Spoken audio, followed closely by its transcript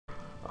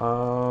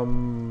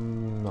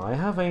I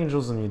have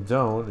angels and you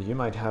don't. You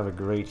might have a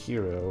great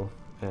hero,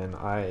 and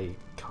I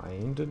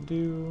kinda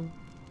do.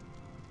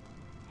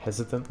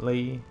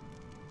 Hesitantly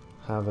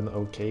have an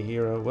okay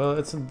hero. Well,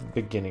 it's in the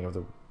beginning of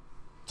the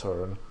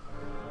turn.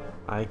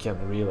 I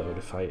can reload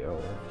if I...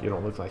 Oh, you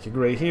don't look like a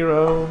great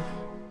hero.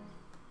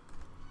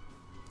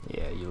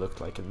 Yeah, you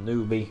look like a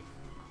newbie.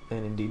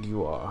 And indeed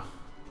you are.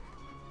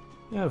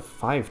 You have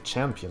 5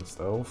 champions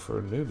though, for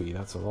a newbie,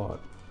 that's a lot.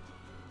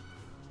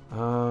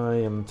 I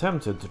am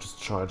tempted to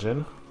just charge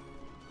in.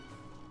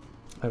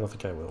 I don't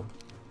think I will.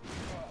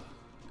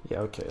 Yeah,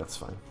 okay, that's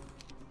fine.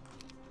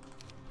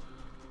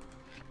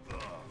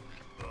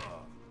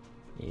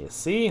 You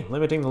see?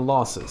 Limiting the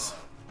losses.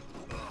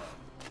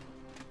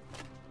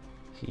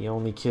 He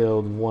only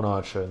killed 1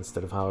 archer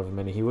instead of however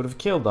many he would have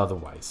killed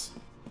otherwise.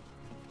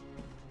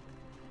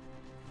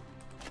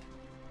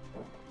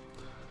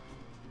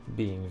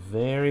 Being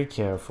very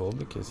careful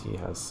because he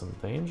has some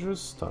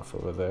dangerous stuff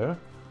over there.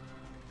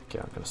 Okay,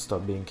 I'm gonna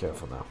stop being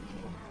careful now.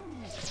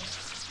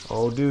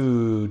 Oh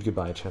dude,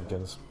 goodbye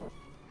champions.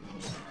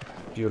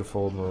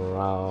 Beautiful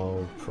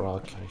morale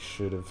proc. I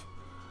should have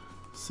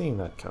seen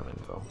that coming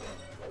though.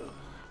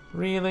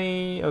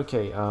 Really?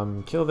 Okay,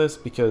 kill this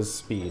because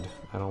speed.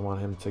 I don't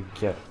want him to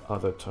get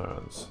other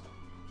turns.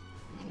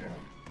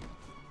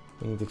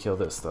 We need to kill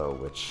this though,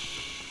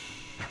 which...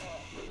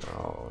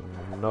 Oh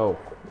no.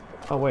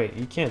 Oh wait,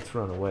 you can't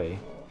run away.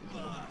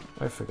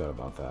 I forgot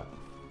about that.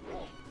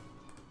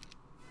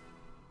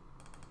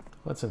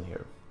 What's in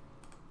here?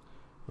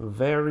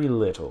 Very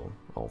little,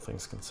 all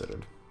things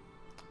considered.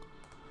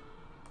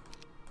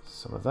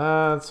 Some of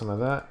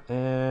that,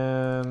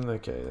 and...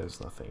 Okay,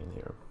 there's nothing in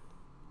here.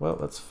 Well,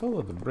 let's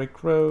follow the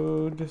brick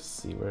road,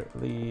 see where it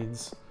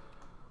leads.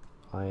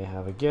 I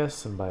have a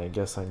guess, and by a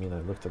guess I mean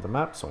I looked at the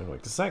map, so I know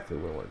exactly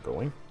where we're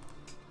going.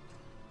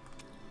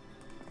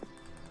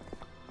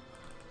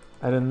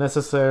 I didn't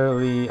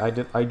necessarily... I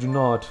do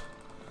not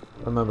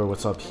remember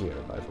what's up here,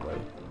 by the way.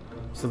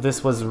 So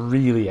this was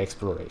really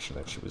exploration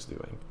that she was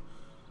doing.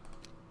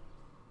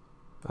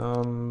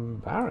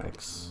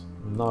 Barracks.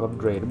 Not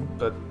upgraded,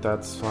 but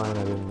that's fine.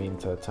 I didn't mean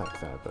to attack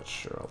that, but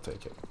sure, I'll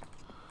take it.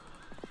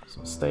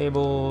 Some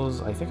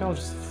stables. I think I'll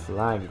just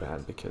flag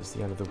that because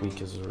the end of the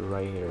week is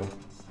right here.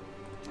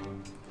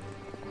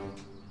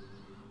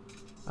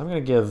 I'm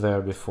gonna get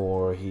there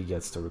before he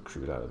gets to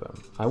recruit out of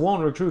them. I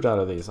won't recruit out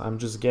of these. I'm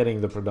just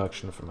getting the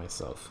production for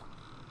myself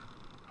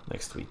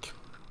next week.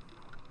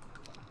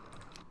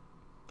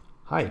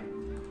 Hi.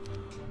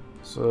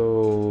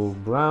 So,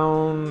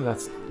 Brown,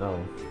 that's...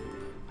 No.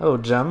 Hello,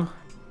 Gem.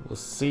 We'll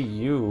see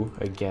you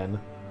again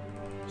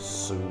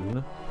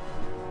soon.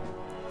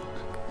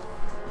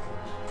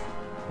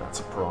 That's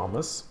a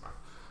promise.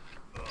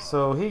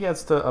 So, he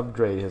gets to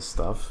upgrade his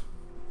stuff,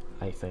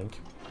 I think.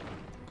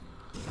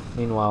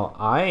 Meanwhile,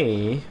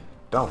 I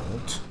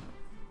don't.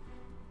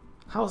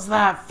 How's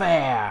that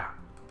fair?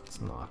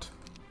 It's not.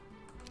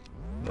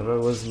 Never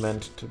was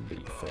meant to be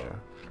fair.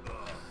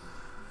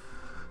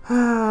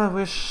 I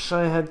wish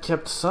I had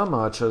kept some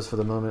archers for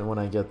the moment when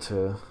I get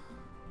to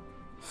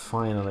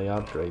finally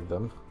upgrade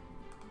them.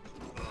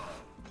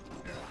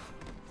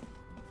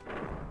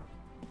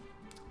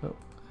 Oh,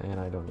 and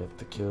I don't get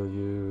to kill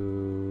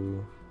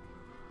you.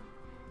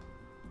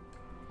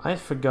 I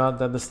forgot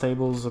that the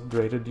stables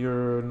upgraded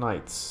your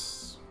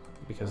knights,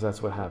 because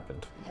that's what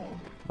happened,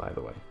 by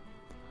the way.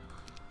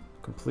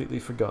 Completely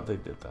forgot they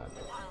did that.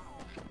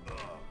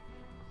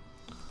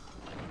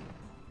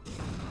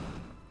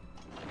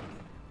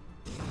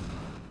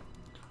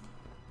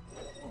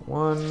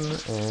 One,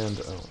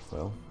 and oh,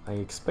 well, I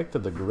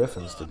expected the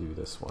griffins to do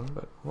this one,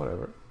 but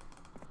whatever.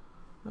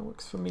 That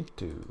works for me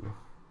too.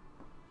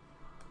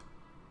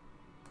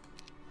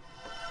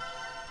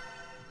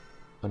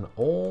 An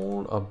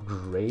old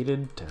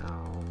upgraded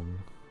town.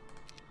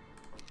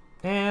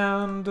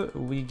 And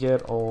we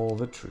get all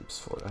the troops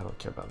for it. I don't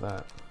care about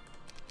that.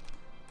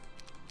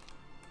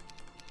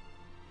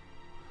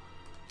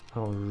 I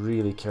don't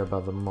really care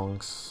about the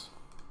monks.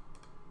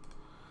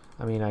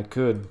 I mean, I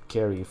could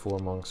carry 4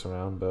 monks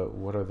around, but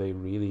what are they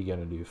really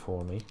gonna do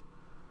for me?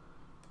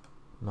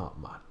 Not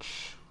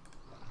much.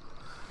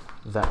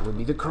 That would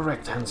be the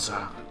correct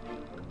answer.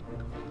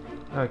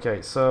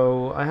 Okay,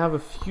 so I have a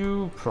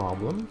few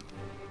problems.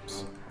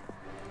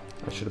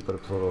 I should have put a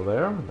plural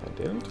there, I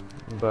didn't.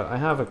 But I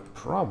have a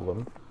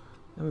problem,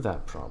 and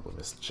that problem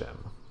is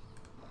Gem.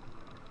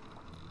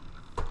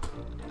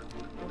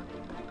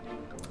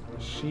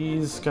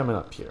 She's coming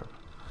up here.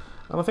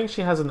 I don't think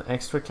she has an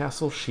extra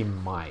castle. She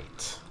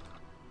might.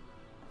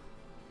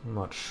 I'm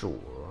not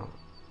sure.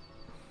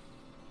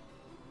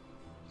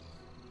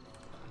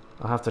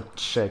 I'll have to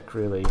check,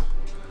 really.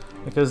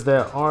 Because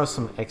there are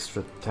some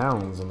extra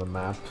towns on the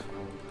map.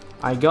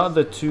 I got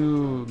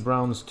the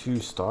Brown's 2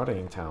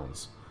 starting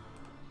towns.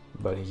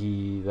 But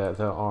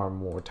there are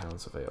more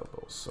towns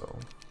available, so...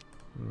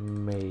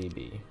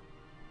 Maybe.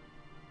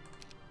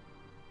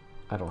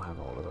 I don't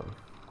have all of them.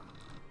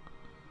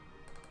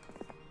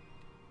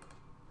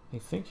 I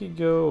think you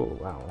go...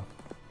 Wow.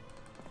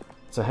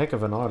 It's a heck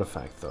of an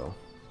artifact, though.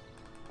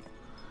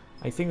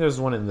 I think there's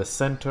one in the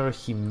center.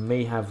 He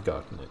may have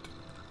gotten it.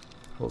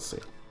 We'll see.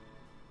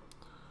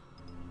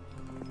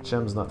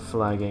 Gem's not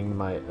flagging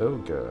my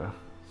ogre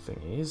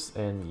thingies.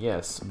 And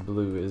yes,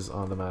 blue is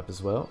on the map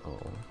as well. Oh,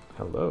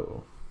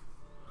 hello.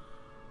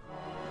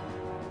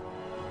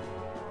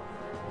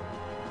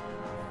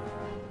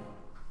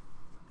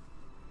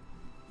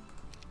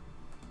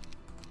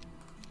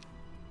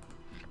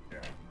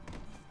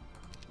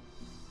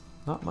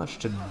 Not much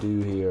to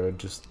do here,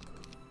 just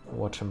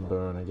watch him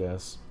burn, I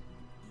guess.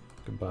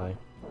 Goodbye.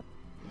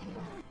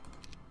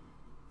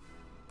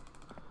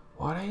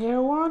 What do you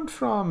want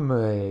from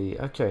me?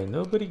 Okay,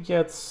 nobody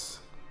gets...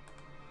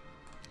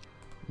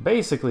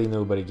 Basically,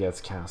 nobody gets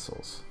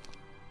castles.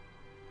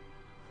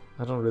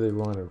 I don't really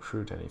want to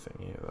recruit anything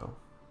here,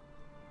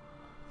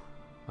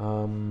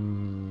 though.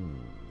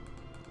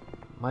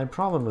 My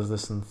problem with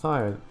this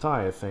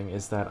entire thing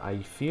is that I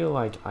feel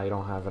like I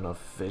don't have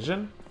enough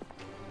vision.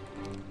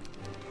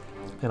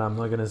 And I'm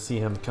not gonna see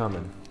him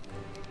coming.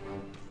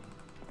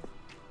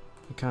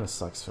 It kind of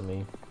sucks for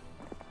me.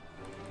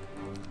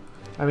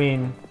 I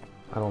mean,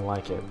 I don't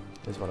like it,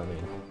 is what I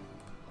mean.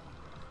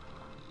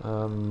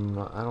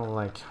 I don't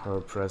like her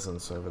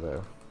presence over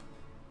there.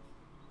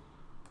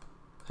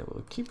 I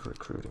will keep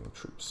recruiting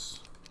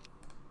troops.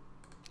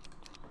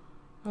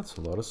 That's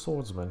a lot of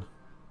swordsmen.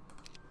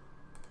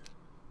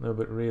 No,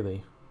 but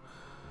really.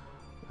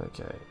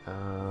 Okay,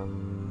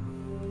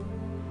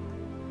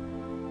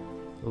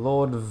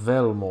 Lord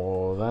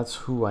Velmore, that's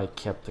who I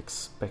kept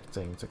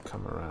expecting to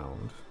come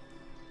around.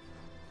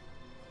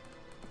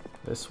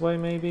 This way,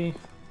 maybe?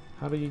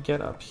 How do you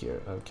get up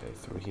here? Okay,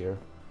 through here.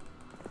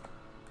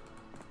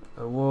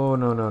 Whoa,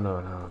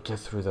 no. Get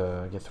through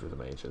the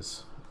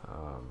mages.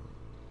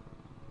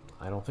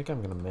 I don't think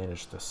I'm gonna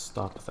manage to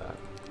stop that.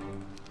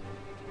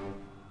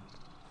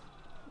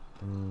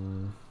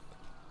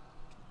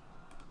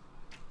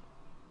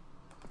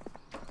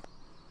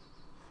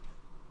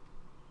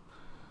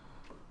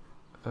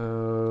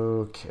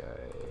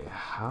 Okay,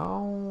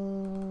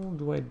 how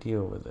do I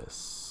deal with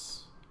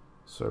this?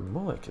 Sir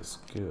Mulek is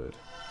good.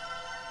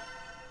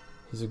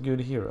 He's a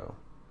good hero.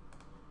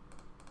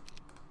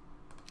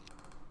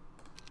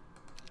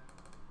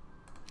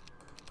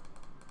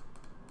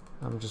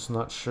 I'm just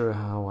not sure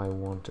how I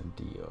want to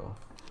deal.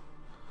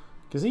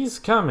 Because he's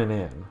coming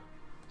in.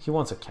 He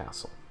wants a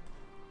castle.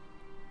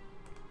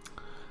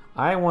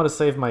 I want to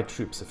save my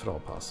troops if at all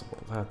possible.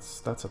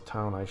 That's a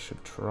town I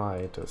should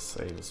try to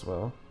save as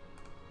well.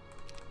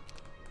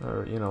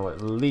 Or, you know,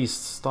 at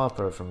least stop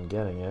her from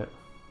getting it.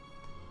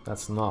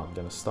 That's not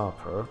gonna stop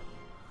her.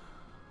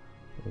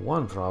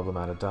 One problem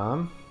at a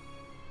time.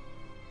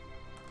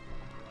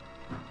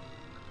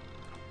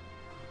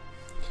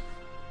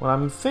 What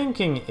I'm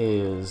thinking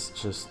is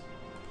just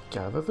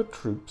gather the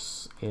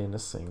troops in a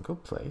single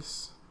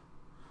place.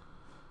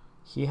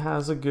 He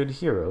has a good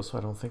hero, so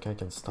I don't think I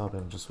can stop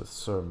him just with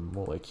Sir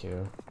Mulek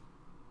here.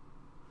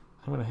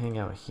 I'm gonna hang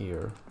out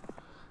here.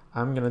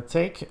 I'm gonna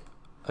take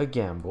a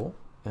gamble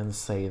and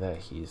say that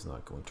he's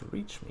not going to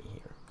reach me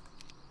here.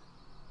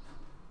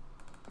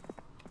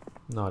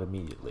 Not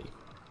immediately.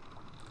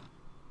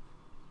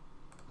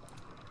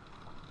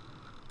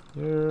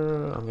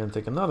 Here, I'm gonna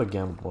take another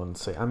gamble and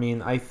say, I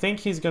mean, I think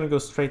he's gonna go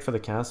straight for the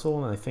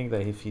castle, and I think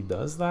that if he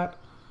does that,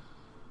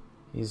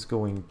 he's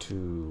going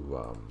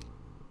to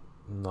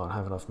not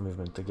have enough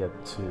movement to get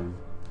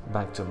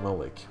back to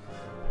Mulek.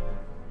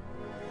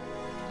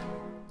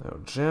 No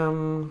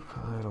gem.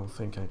 I don't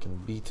think I can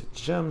beat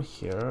gem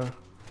here.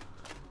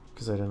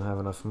 Because I didn't have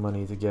enough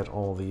money to get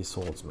all these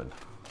swordsmen.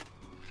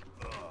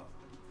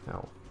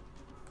 Ow.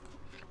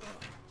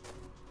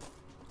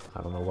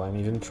 I don't know why I'm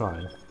even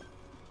trying.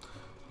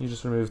 You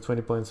just removed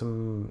 20 points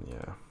and...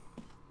 yeah.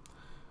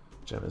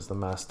 Gem is the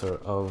master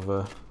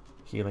of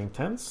healing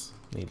tents,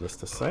 needless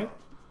to say.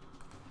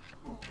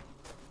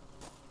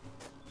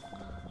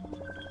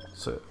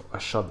 So, a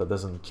shot that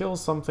doesn't kill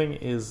something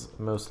is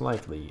most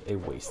likely a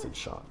wasted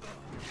shot.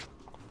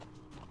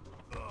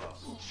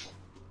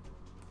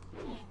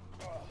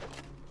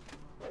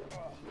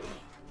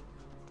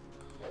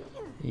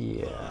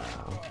 Yeah.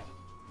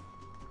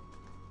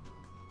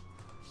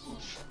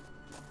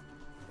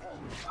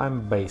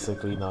 I'm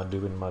basically not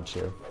doing much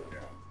here.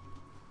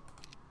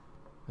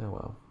 Oh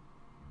well.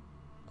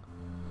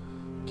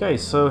 Okay,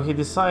 so he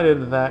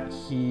decided that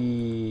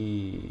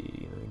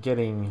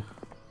getting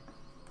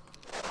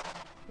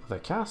the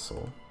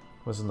castle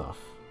was enough.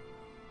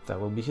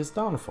 That will be his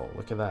downfall.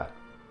 Look at that.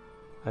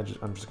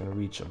 I'm just gonna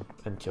reach him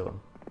and kill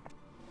him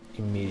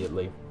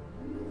immediately.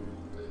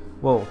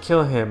 Well,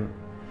 kill him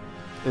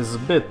is a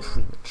bit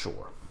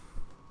premature.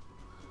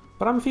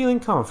 But I'm feeling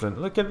confident.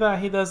 Look at that,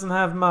 he doesn't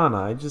have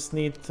mana. I just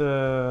need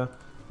to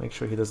make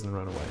sure he doesn't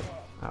run away.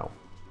 Ow.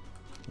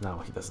 Now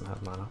he doesn't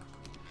have mana.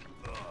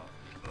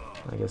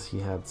 I guess he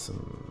had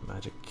some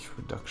magic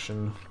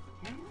reduction.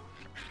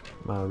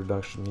 Mana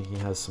reduction, he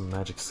has some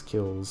magic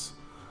skills.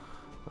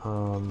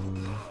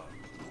 I'm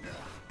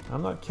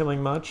not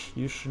killing much.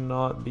 You should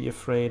not be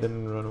afraid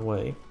and run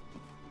away.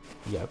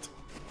 Yet.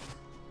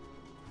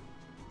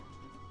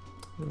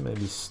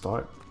 Maybe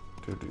start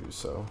to do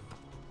so.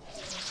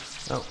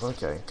 Oh,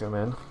 okay, come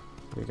in.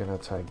 You're gonna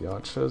attack the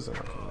archers.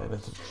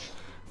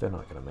 They're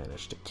not gonna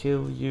manage to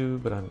kill you,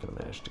 but I'm gonna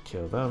manage to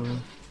kill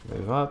them.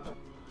 Move up.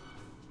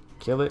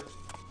 Kill it.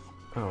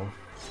 Oh,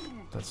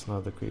 that's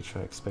not the creature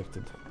I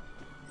expected.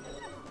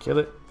 Kill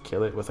it.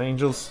 Kill it with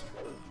angels.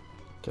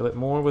 Kill it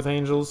more with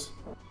angels.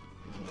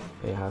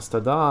 It has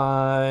to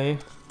die.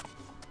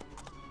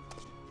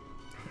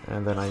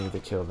 And then I need to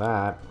kill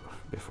that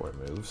before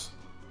it moves.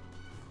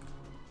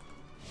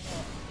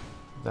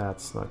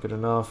 That's not good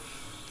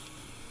enough.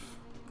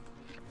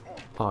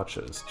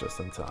 Archers, just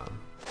in time.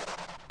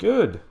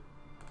 Good!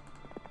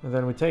 And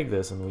then we take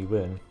this and we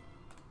win.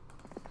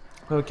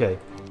 Okay.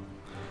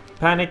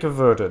 Panic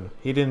averted.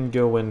 He didn't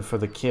go in for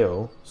the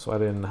kill, so I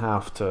didn't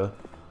have to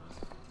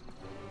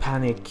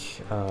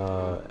panic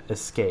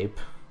escape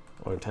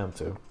or attempt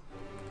to.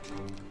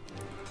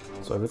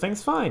 So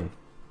everything's fine.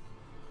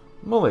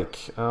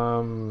 Mullik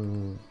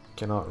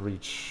cannot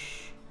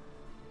reach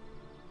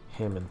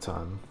him in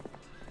time.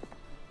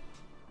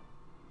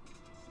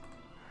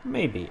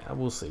 Maybe, I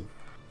will see.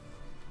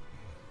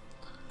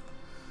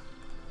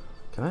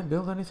 Can I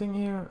build anything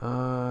here?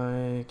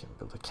 I can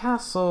build a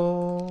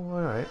castle.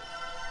 Alright.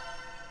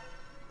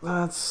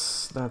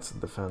 That's a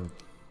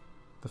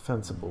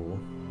defensible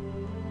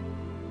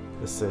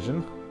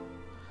decision.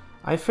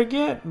 I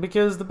forget,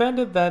 because the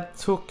bandit that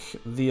took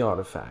the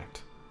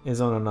artifact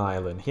is on an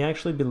island. He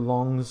actually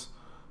belongs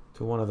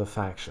to one of the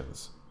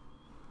factions.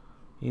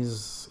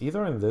 He's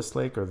either in this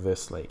lake or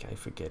this lake. I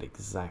forget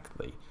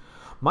exactly.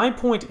 My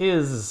point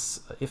is,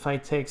 if I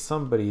take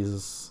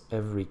somebody's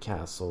every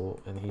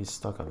castle and he's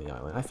stuck on the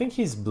island. I think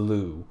he's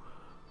blue,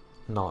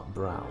 not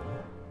brown.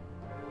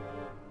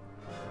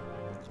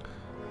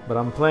 But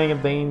I'm playing a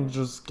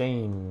dangerous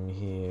game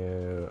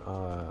here.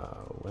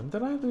 When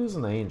did I lose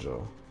an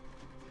angel?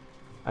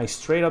 I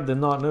straight up did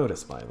not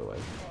notice, by the way.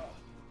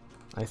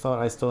 I thought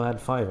I still had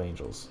 5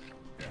 angels.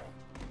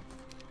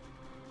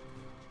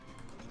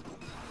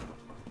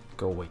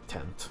 Go away,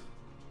 tent.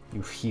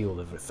 You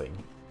healed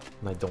everything.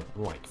 And I don't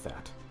like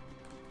that.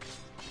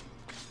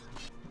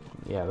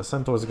 Yeah, the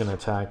centaur's gonna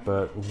attack,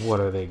 but what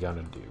are they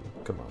gonna do?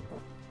 Come on.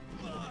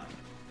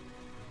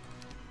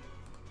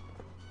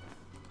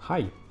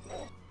 Hi.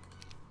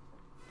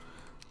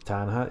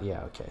 Tanha,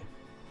 yeah, okay.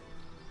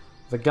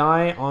 The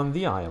guy on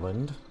the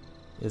island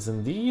is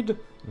indeed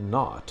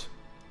not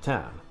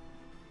Tan.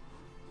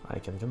 I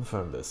can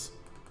confirm this.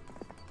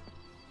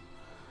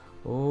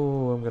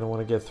 Oh, I'm gonna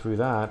want to get through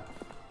that.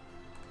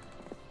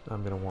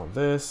 I'm gonna want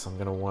this. I'm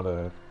gonna want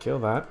to kill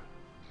that.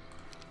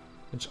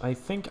 Which I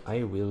think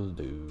I will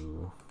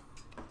do.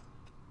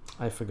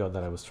 I forgot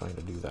that I was trying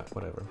to do that.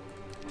 Whatever.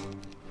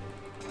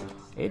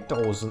 It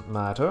doesn't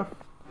matter.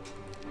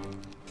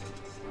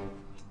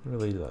 It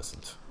really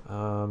doesn't.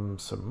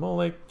 So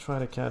Molek, try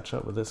to catch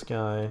up with this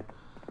guy.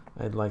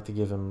 I'd like to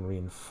give him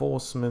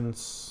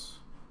reinforcements.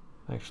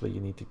 Actually,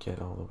 you need to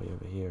get all the way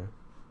over here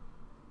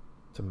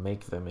to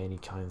make them any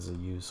kinds of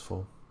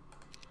useful.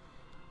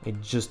 I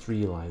just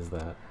realized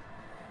that.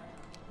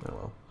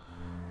 Oh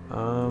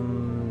well.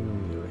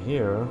 You're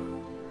here.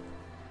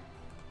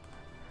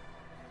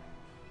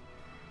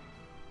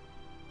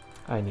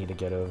 I need to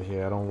get over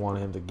here. I don't want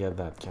him to get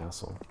that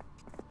castle.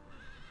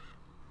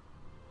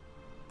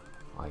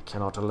 I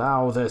cannot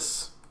allow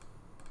this.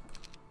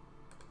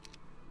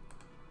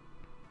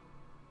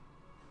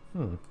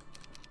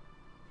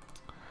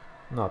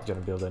 Not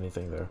gonna build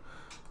anything there.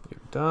 You're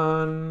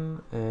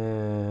done,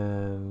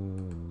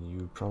 and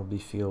you probably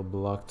feel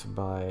blocked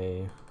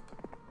by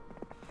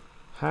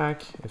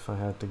hack, if I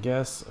had to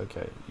guess.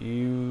 Okay,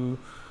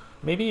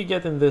 maybe you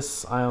get in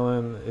this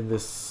island, in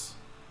this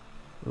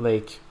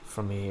lake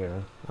from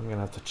here. I'm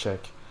gonna have to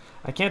check.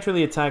 I can't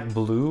really attack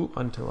blue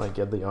until I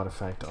get the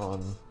artifact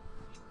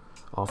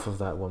off of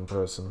that one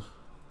person.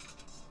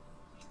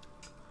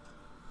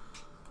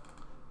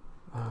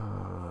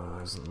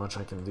 There isn't much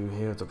I can do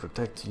here to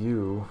protect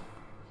you.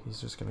 He's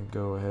just gonna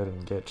go ahead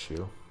and get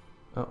you.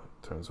 Oh,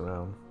 turns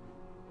around.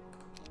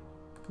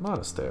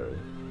 Monastery.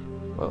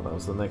 Well, that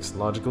was the next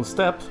logical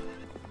step.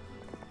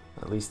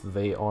 At least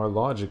they are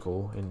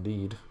logical,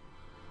 indeed.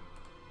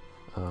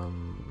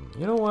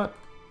 You know what?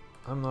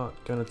 I'm not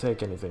gonna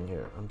take anything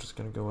here. I'm just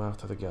gonna go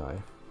after the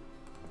guy.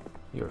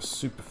 You're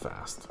super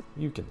fast.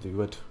 You can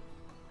do it.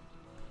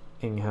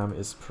 Ingham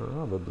is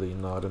probably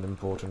not an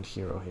important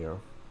hero here.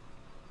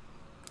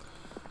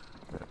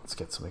 Right, let's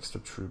get some extra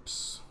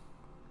troops.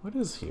 What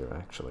is here,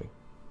 actually?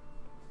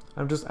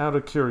 I'm just out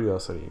of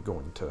curiosity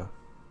going to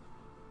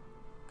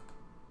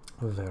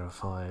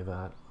verify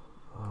that.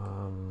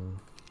 Oh,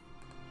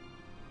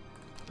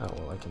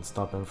 well, I can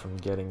stop him from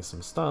getting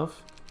some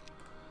stuff.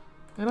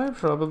 And I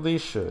probably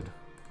should.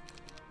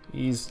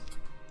 He's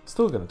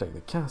still gonna take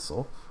the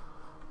castle,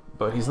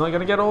 but he's not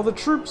gonna get all the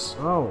troops.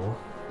 Oh.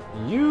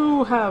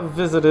 You have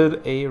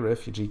visited a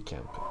refugee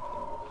camp.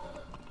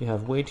 You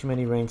have way too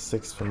many rank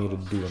 6 for me to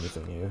do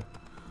anything here.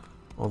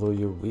 Although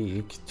you're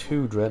weak,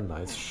 2 Dread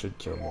Knights should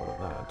kill more than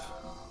that.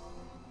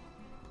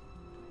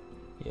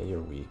 Yeah,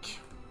 you're weak.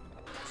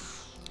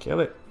 Kill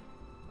it.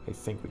 I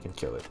think we can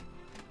kill it.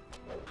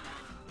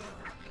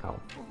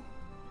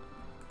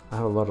 I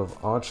have a lot of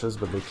archers,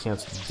 but they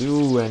can't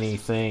do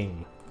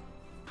anything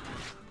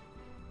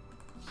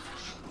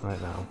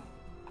right now.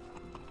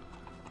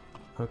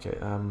 Okay,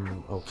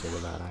 I'm okay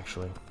with that,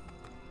 actually.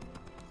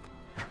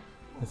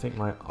 I think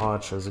my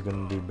archers are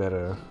gonna do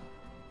better.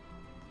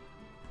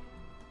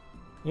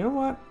 You know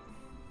what?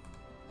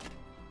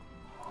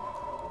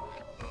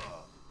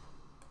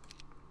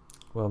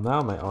 Well,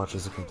 now my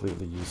archers are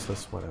completely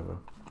useless, whatever.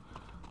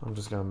 I'm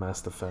just gonna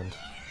mass defend.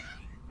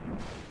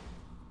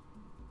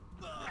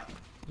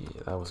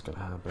 Yeah, that was gonna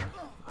happen.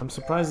 I'm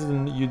surprised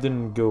you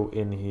didn't go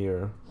in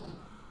here.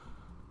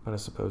 But I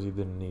suppose you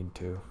didn't need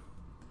to.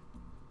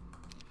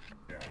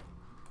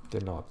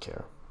 Did not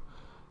care.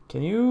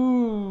 Can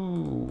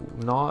you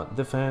not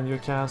defend your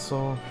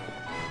castle?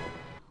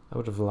 I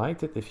would have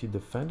liked it if you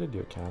defended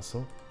your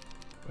castle.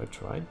 I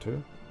tried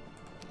to.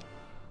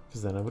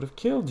 Because then I would have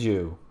killed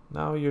you.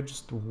 Now you're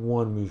just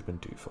one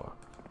movement too far.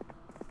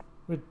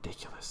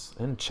 Ridiculous.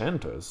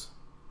 Enchanters.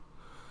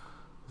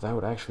 That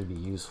would actually be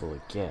useful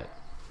to get.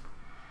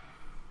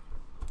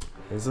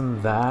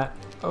 Isn't that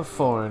a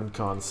foreign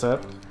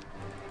concept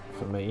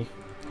for me?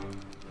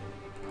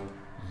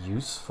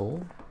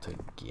 Useful to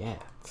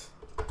get.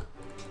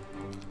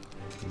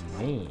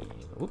 Man,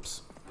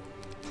 oops.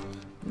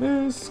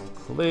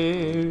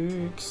 Misclicks,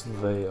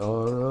 they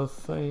are a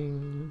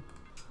thing.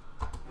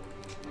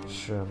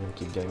 Sure, I'm gonna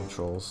keep getting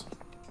trolls.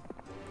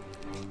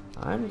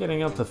 I'm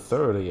getting up to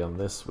 30 on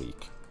this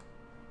week.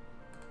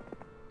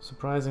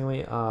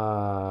 Surprisingly,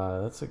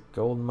 that's a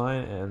gold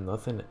mine and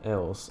nothing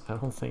else. I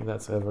don't think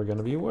that's ever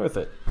gonna be worth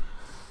it.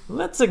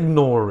 Let's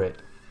ignore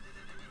it.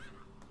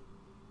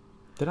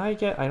 Did I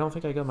get... I don't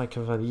think I got my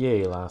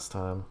Cavalier last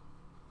time.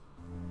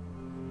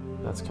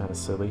 That's kind of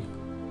silly.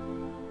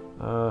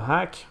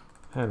 Hack,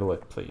 handle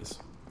it, please.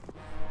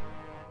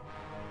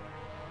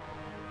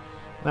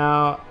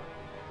 Now,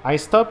 I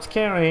stopped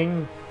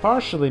caring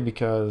partially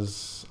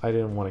because I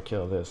didn't want to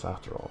kill this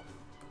after all.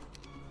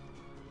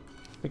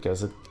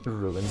 Because it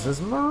ruins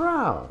his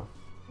morale.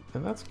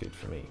 And that's good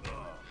for me.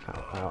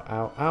 Ow, ow,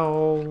 ow,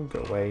 ow.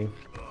 Go away.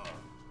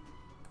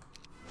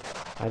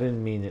 I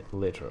didn't mean it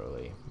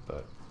literally,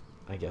 but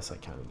I guess I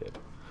kind of did.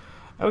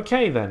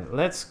 Okay then,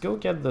 let's go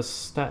get the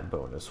stat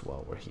bonus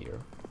while we're here.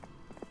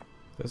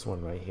 There's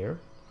one right here.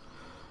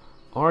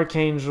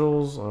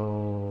 Archangels,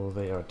 oh,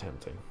 they are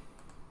tempting.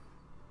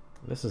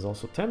 This is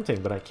also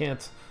tempting, but I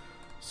can't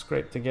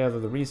scrape together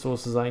the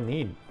resources I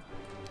need.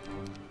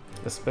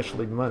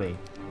 Especially money.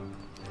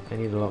 I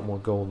need a lot more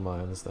gold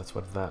mines, that's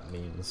what that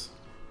means.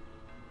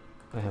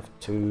 I have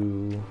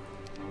two...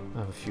 I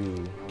have a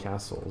few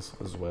castles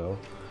as well.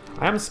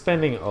 I am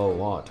spending a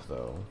lot,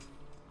 though,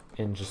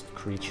 in just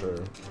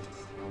creature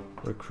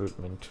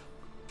recruitment.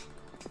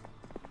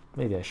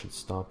 Maybe I should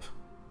stop.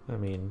 I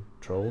mean,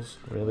 trolls,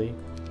 really?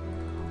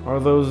 Are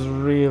those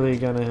really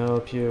gonna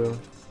help you?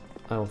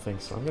 I don't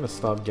think so. I'm gonna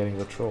stop getting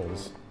the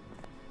trolls.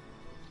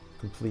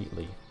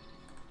 Completely.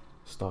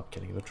 Stop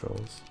getting the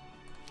trolls.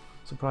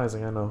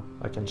 Surprising, I know.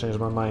 I can change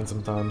my mind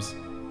sometimes.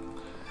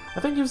 I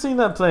think you've seen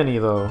that plenty,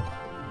 though.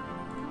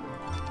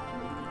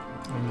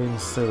 I'm being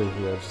silly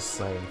here, just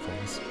saying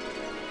things.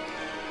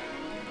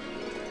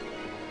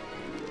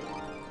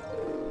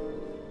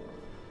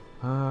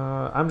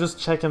 I'm just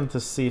checking to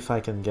see if I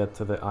can get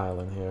to the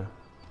island here.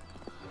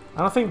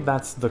 I don't think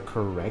that's the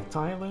correct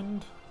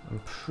island. I'm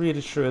pretty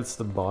sure it's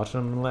the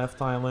bottom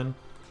left island.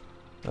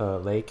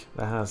 Lake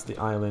that has the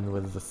island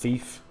with the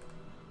thief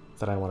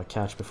that I want to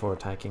catch before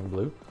attacking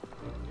blue.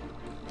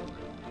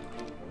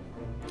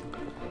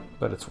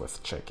 But it's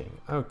worth checking.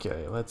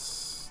 Okay,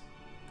 let's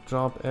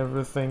drop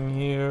everything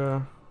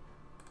here.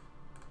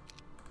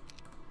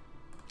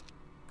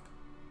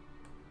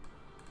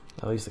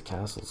 At least the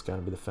castle's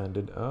gonna be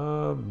defended.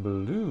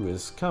 Blue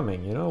is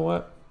coming. You know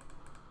what?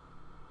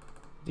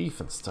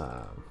 Defense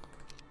time.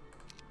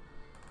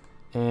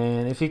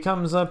 And if he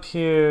comes up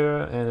here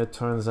and it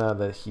turns out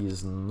that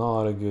he's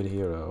not a good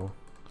hero,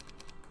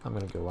 I'm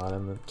gonna go out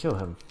and kill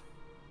him.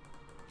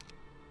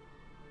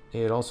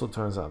 It also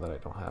turns out that I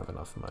don't have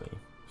enough money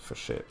for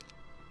shit.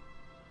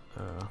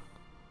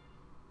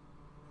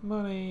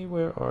 Money,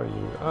 where are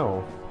you?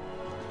 Oh.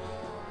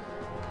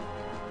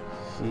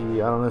 I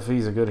don't know if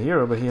he's a good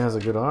hero, but he has a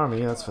good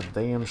army, that's for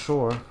damn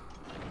sure.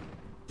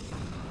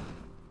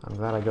 I'm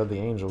glad I got the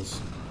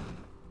angels.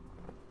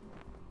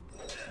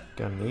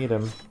 Gonna need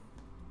him.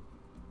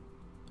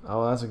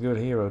 Oh, that's a good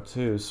hero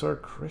too. Sir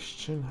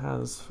Christian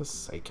has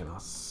forsaken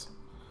us.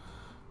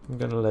 I'm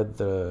gonna let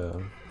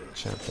the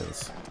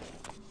champions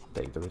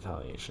take the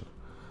retaliation.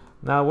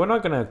 Now, we're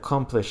not gonna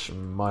accomplish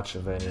much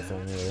of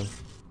anything here.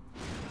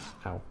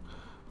 Ow.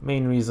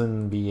 Main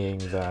reason being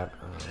that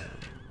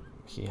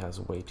he has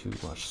way too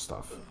much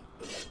stuff.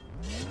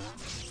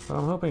 But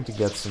I'm hoping to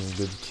get some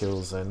good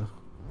kills in.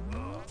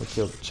 We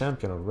killed the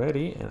champion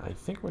already, and I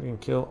think we're gonna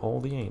kill all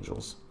the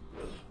angels.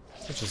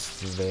 Which is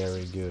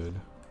very good.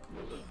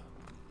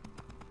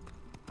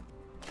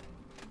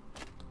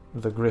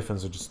 The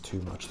griffins are just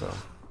too much, though.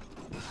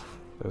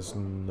 There's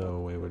no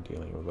way we're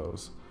dealing with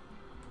those.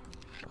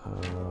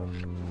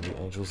 The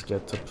angels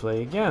get to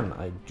play again.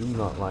 I do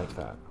not like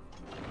that.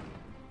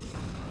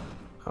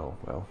 Oh,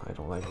 well, I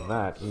don't like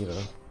that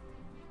either.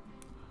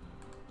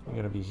 You're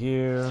gonna be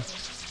here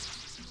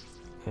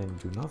and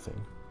do nothing.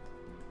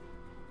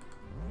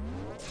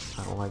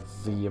 I don't like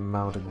the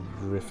amount of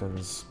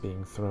griffins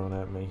being thrown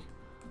at me.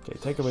 Okay,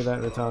 take away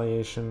that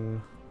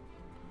retaliation.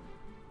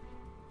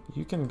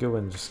 You can go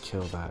and just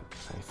kill that,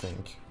 I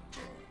think.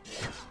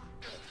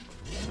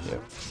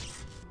 Yep.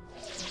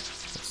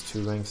 That's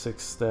 2 rank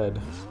 6 dead.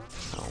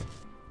 Oh.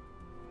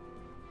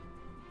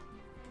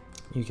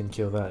 You can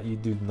kill that. You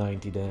do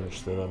 90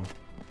 damage to them.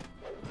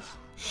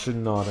 Should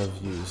not have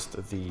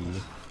used the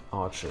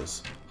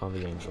archers on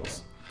the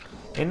angels.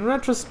 In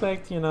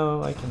retrospect, you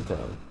know, I can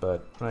tell.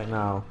 But right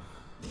now,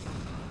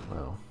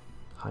 well,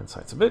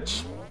 hindsight's a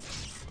bitch.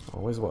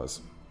 Always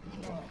was.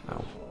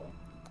 Ow.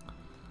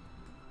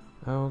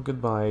 Oh,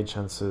 goodbye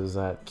chances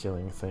at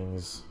killing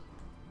things.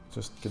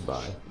 Just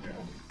goodbye.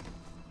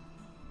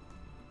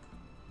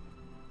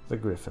 The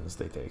griffins,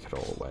 they take it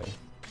all away.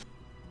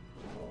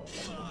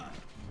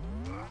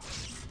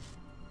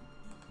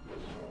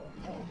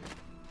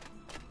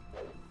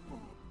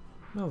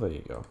 Well, there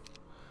you go.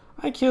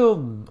 I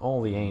killed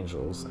all the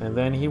angels, and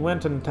then he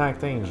went and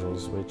attacked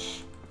angels,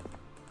 which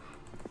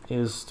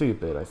is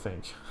stupid, I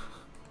think.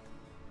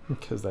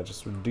 Because that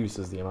just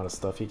reduces the amount of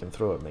stuff he can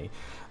throw at me.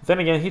 Then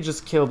again, he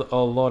just killed a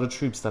lot of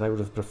troops that I would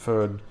have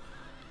preferred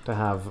to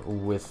have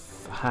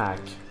with hack,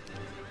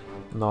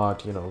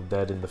 not, you know,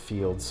 dead in the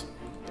fields.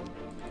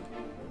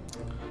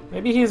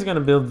 Maybe he's gonna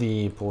build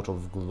the Portal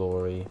of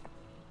Glory.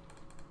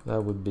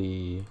 That would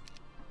be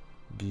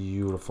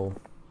beautiful.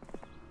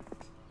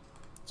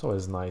 It's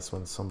always nice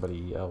when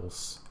somebody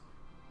else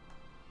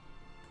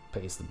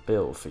pays the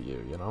bill for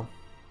you, you know?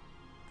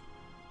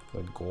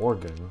 The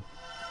Gorgon.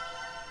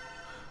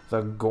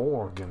 The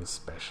Gorgon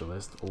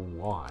specialist.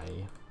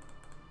 Why?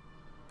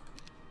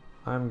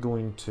 I'm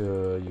going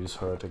to use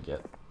her to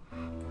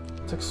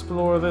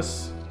explore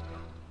this.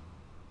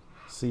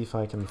 See if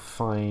I can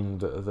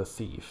find the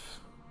thief.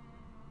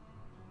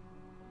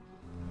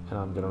 And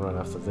I'm gonna run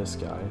after this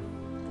guy.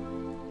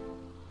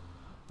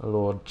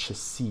 Lord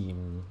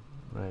Chesim,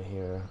 right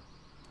here,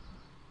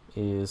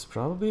 is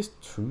probably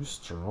too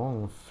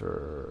strong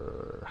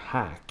for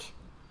hack.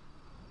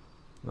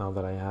 Now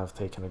that I have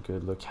taken a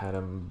good look at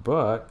him,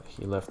 but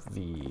he left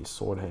the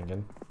sword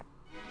hanging.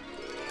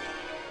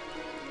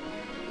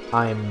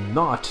 I'm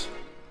not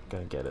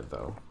gonna get it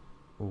though,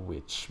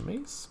 which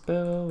may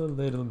spell a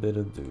little bit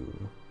of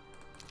doom.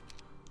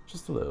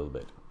 Just a little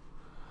bit.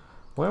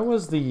 Where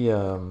was the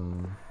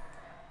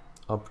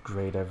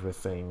upgrade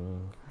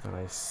everything that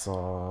I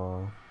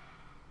saw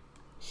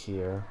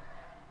here?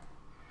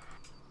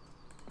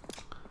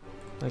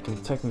 I can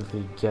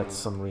technically get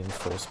some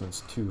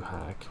reinforcements to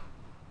hack.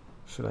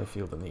 Should I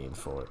feel the need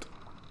for it?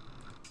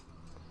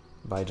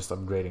 By just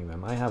upgrading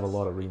them. I have a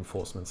lot of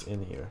reinforcements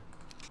in here.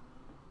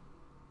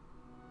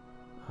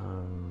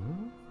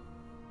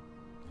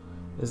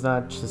 Is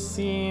that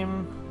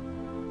Chesim?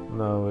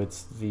 No,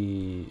 it's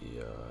the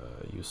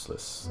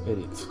useless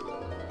idiot.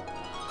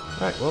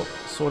 Alright, well,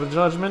 Sword of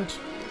Judgment.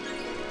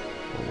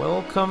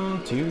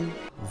 Welcome to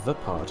the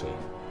party.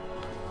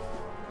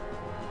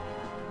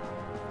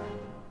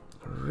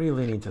 I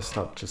really need to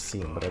stop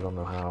Chesim, but I don't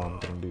know how I'm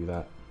gonna do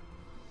that.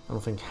 I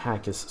don't think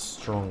hack is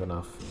strong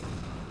enough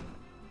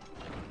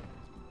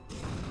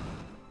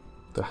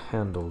to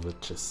handle the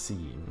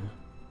Chesim.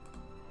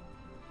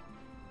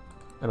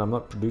 And I'm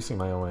not producing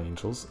my own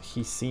angels.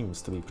 He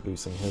seems to be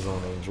producing his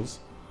own angels,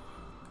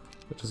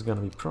 which is going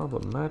to be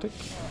problematic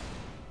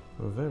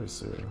very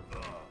soon.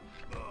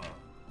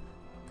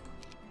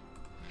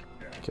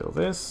 Kill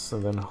this,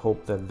 and then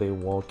hope that they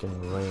walk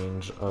in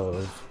range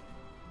of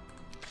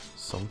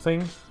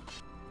something.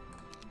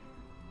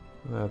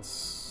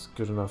 That's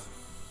good enough.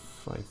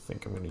 I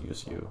think I'm going to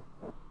use you.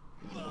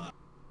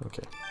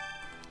 Okay.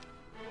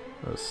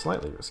 That was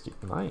slightly risky.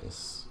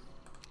 Nice.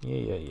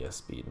 Yeah,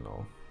 speed and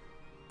all.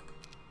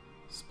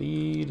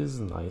 Speed is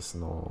nice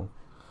and all.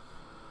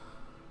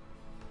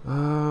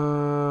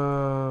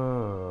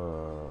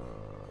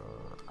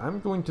 I'm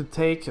going to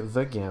take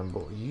the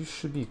gamble. You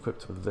should be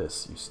equipped with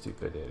this, you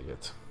stupid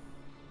idiot.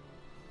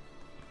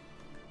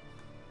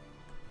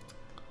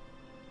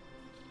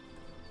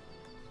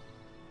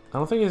 I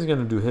don't think he's going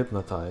to do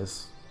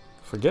Hypnotize.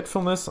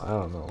 Forgetfulness? I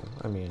don't know.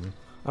 I mean,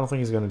 I don't think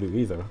he's going to do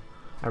either.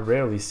 I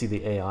rarely see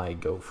the AI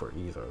go for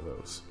either of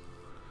those.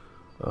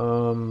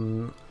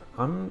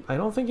 I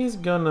don't think he's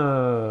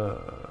gonna...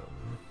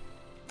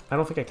 I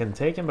don't think I can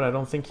take him, but I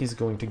don't think he's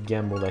going to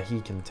gamble that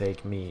he can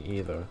take me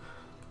either.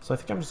 So I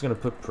think I'm just gonna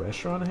put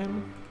pressure on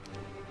him.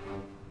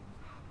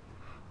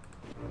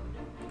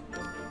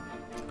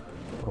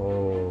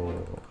 Oh,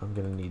 I'm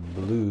gonna need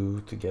blue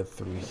to get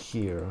through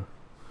here.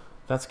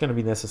 That's gonna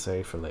be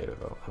necessary for later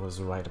though. I was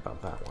right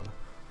about that one.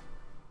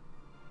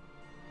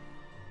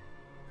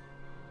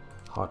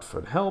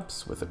 Hartford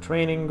helps with the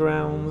training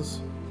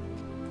grounds.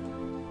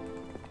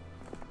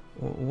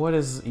 What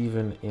is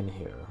even in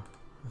here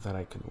that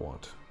I could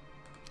want?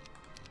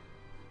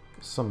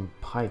 Some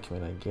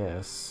pikemen, I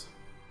guess.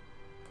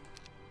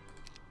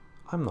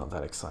 I'm not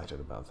that excited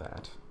about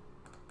that.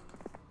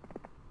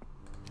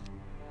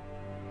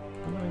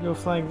 gonna go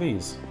flag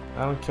these.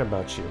 I don't care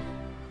about you.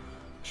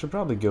 Should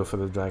probably go for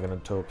the Dragon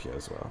Utopia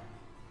as well.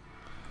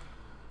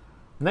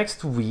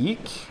 Next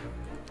week,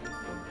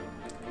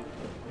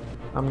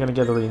 I'm gonna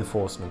get the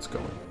reinforcements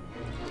going.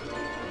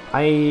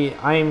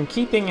 I'm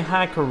keeping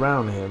Hack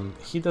around him.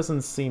 He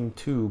doesn't seem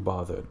too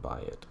bothered by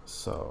it,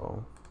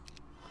 so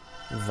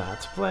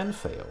that plan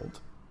failed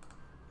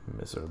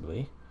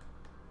miserably.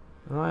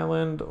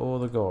 Ryland or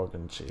the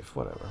Gorgon Chief,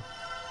 whatever.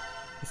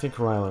 I think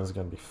Ryland's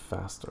gonna be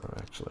faster,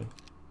 actually.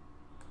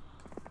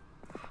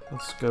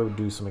 Let's go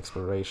do some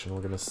exploration.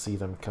 We're gonna see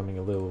them coming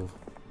a little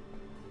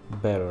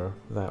better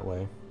that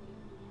way.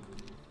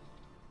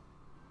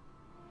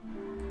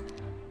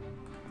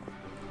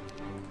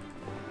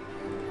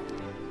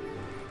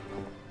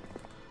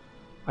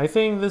 I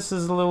think this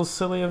is a little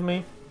silly of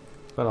me,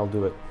 but I'll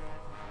do it.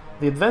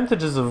 The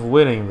advantages of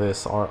winning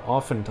this are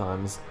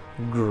oftentimes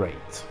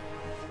great.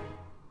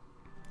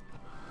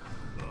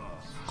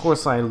 Of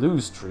course, I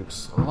lose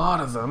troops, a lot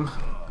of them,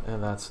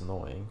 and that's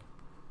annoying.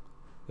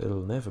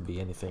 It'll never be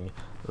anything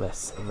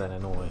less than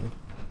annoying.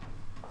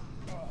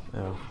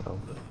 Oh,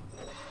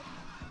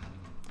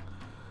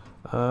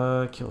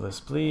 well. Kill this,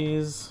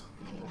 please.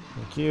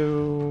 Thank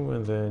you.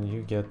 And then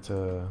you get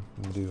to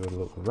do a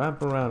little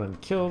wrap around and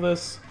kill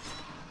this.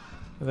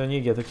 And then you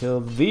get to kill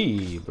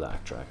the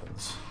black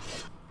dragons.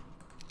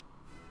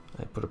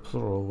 I put a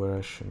plural where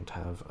I shouldn't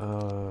have.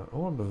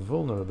 Orb of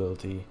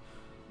vulnerability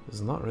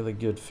is not really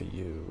good for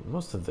you.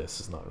 Most of this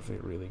is not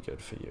really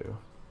good for you.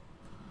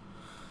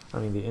 I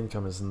mean, the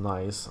income is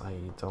nice. I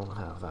don't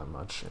have that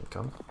much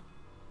income.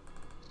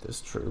 This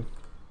is true.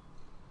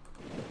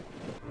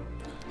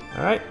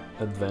 Alright,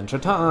 adventure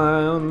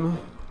time!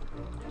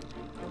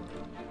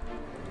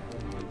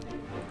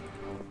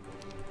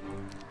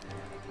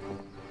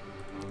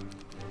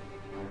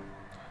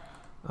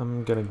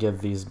 I'm gonna get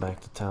these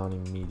back to town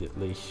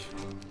immediately.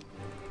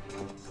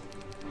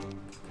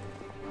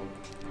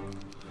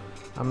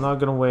 I'm not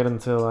gonna wait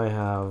until I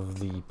have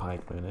the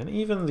pikemen and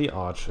even the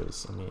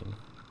archers. I mean,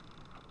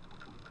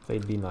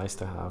 they'd be nice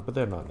to have, but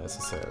they're not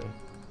necessary.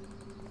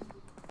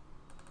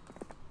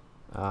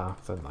 Ah,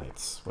 the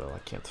knights. Well, I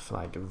can't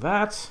flag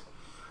that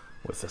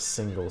with a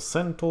single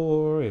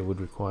centaur. It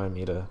would require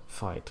me to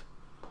fight,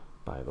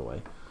 by the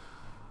way.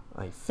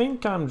 I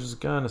think I'm just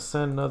gonna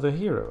send another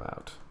hero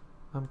out.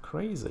 I'm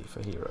crazy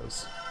for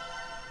heroes.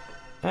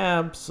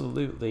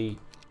 Absolutely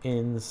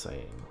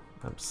insane.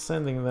 I'm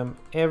sending them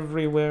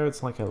everywhere.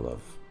 It's like I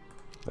love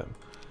them.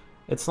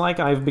 It's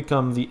like I've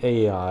become the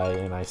AI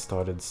and I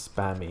started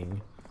spamming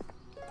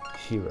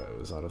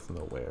heroes out of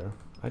nowhere.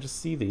 I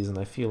just see these and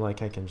I feel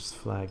like I can just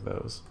flag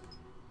those.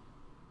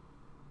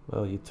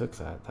 Well, you took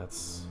that. That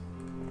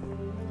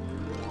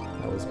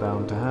was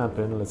bound to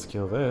happen. Let's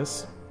kill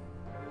this.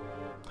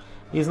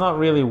 He's not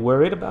really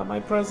worried about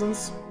my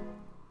presence.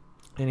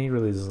 And he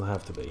really doesn't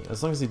have to be.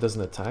 As long as he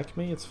doesn't attack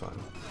me, it's fine.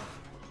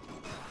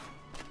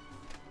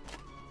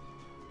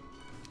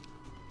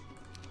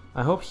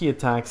 I hope he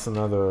attacks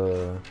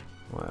another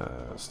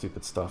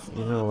stupid stuff.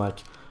 You know, like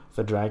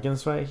the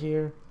dragons right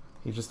here.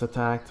 He just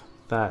attacked.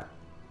 That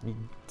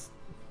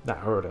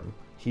hurt him.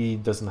 He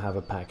doesn't have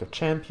a pack of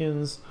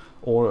champions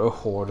or a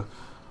horde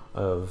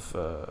of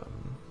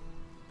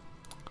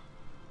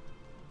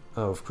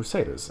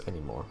crusaders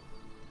anymore.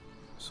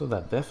 So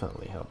that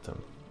definitely helped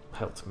him.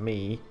 Helped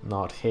me,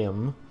 not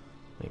him.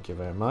 Thank you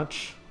very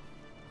much.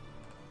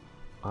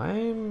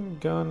 I'm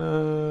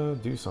gonna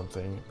do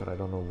something, but I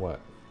don't know what.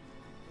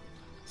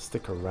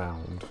 Stick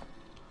around,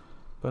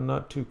 but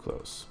not too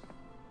close.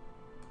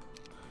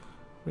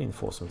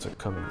 Reinforcements are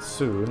coming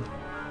soon.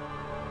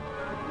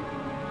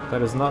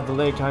 That is not the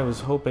lake I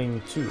was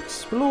hoping to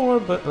explore,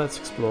 but let's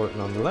explore it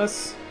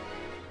nonetheless.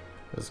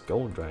 There's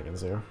gold dragons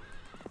here.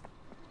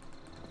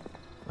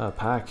 A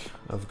pack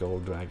of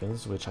gold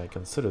dragons, which I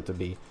consider to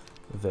be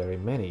very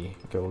many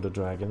gold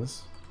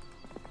dragons.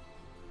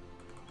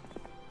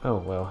 Oh,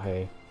 well,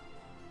 hey.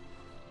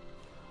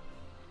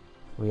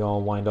 We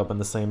all wind up in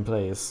the same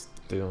place,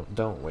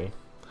 don't we?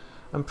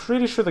 I'm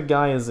pretty sure the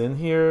guy is in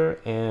here,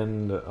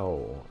 and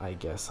oh, I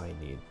guess I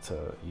need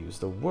to use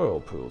the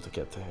whirlpool to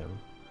get to him.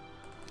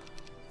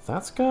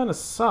 That's gonna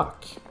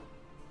suck.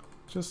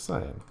 Just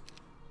saying.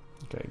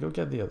 Okay, go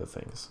get the other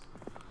things.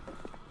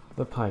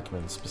 The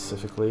pikemen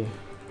specifically.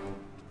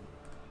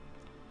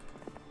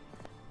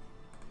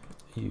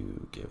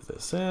 You give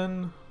this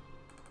in.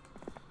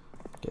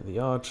 Get the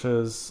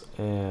archers,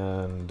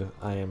 and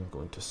I am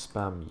going to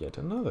spam yet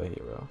another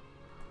hero.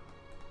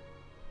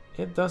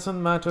 It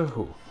doesn't matter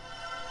who.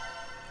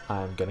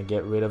 I'm gonna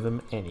get rid of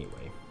him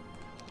anyway.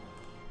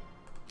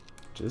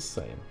 Just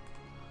saying.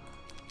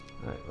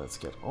 Alright, let's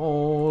get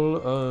all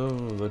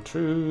of the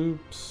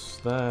troops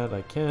that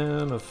I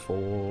can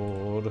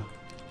afford.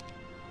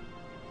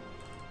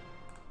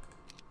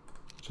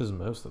 Which is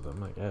most of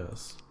them, I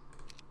guess.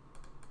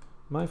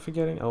 Am I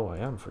forgetting? Oh, I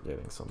am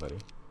forgetting somebody.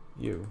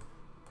 You.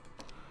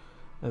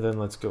 And then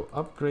let's go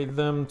upgrade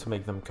them to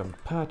make them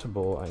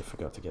compatible. I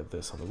forgot to get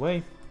this on the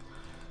way.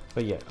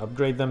 But yeah,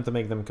 upgrade them to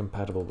make them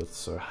compatible with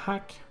Sir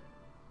Hack.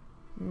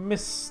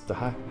 Mr.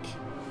 Hack.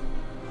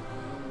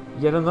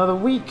 Yet another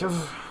week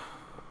of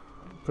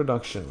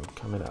production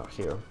coming out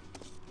here.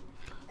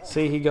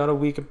 See, he got a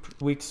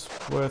week's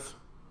worth,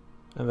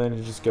 and then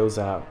he just goes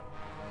out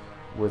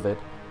with it.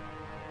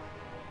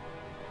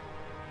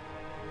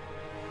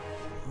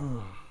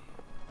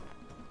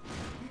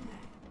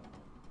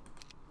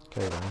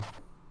 Okay then.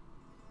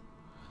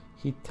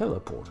 He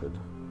teleported.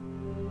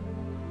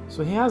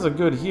 So he has a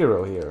good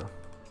hero here.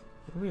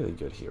 A really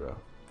good hero.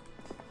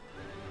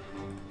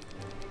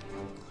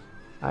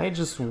 I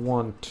just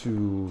want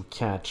to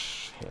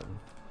catch him,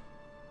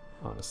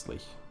 honestly.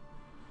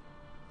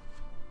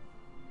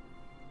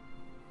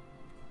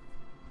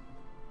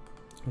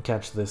 And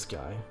catch this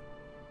guy.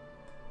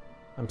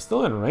 I'm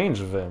still in range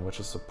of him, which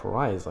is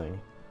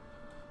surprising.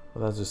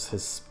 Well, that's just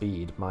his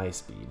speed, my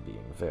speed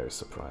being very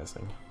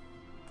surprising.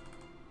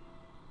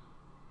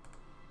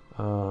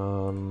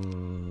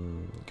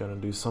 Gonna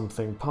do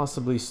something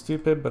possibly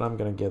stupid, but I'm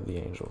gonna get the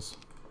angels.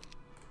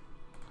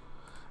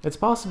 It's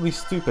possibly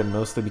stupid,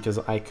 mostly because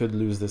I could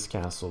lose this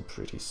castle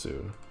pretty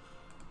soon.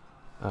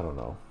 I don't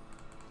know.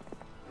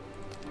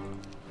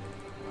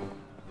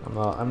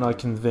 I'm not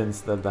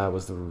convinced that that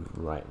was the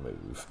right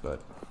move,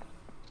 but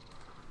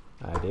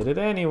I did it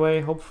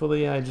anyway.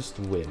 Hopefully I just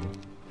win.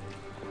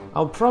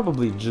 I'll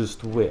probably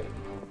just win,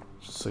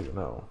 just so you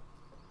know.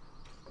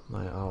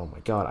 Oh my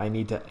god, I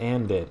need to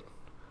end it.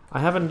 I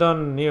haven't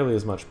done nearly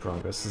as much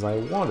progress as I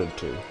wanted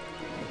to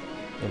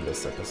in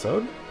this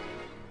episode,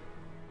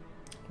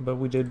 but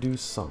we did do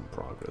some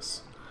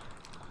progress.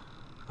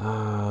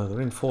 The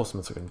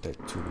reinforcements are going to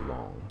take too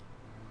long.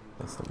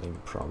 That's the main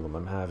problem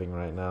I'm having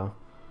right now.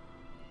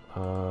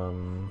 I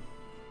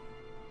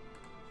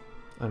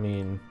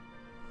mean,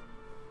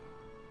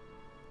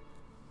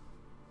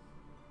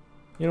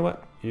 you know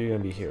what? You're going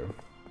to be here.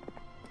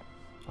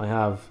 I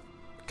have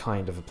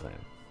kind of a plan.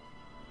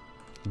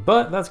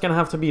 But that's going to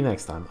have to be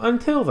next time.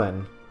 Until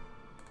then,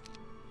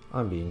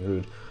 I'm being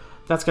rude.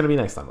 That's going to be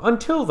next time.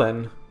 Until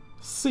then,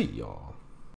 see y'all.